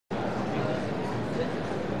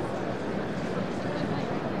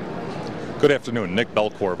Good afternoon. Nick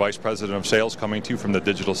Belcour, Vice President of Sales, coming to you from the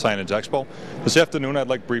Digital Signage Expo. This afternoon I'd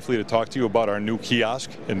like briefly to talk to you about our new kiosk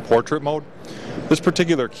in portrait mode. This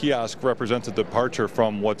particular kiosk represents a departure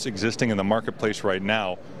from what's existing in the marketplace right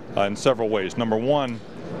now in several ways. Number one,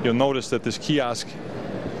 you'll notice that this kiosk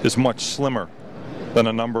is much slimmer than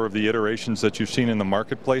a number of the iterations that you've seen in the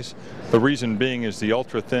marketplace. The reason being is the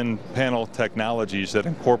ultra-thin panel technologies that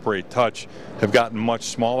incorporate touch have gotten much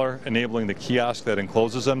smaller, enabling the kiosk that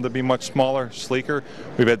encloses them to be much smaller, sleeker.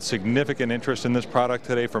 We've had significant interest in this product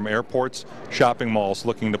today from airports, shopping malls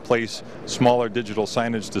looking to place smaller digital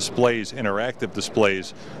signage displays, interactive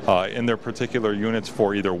displays in their particular units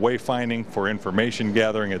for either wayfinding, for information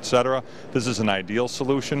gathering, etc. This is an ideal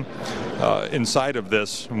solution. Inside of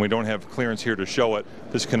this, and we don't have clearance here to show it,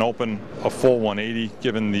 this can open a full 180,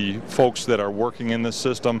 given the folks that are working in this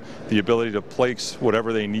system the ability to place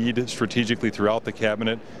whatever they need strategically throughout the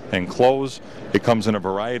cabinet and close. It comes in a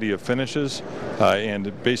variety of finishes,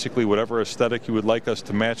 and basically whatever aesthetic you would like us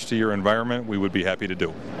to match to your environment, we would be happy to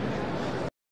do.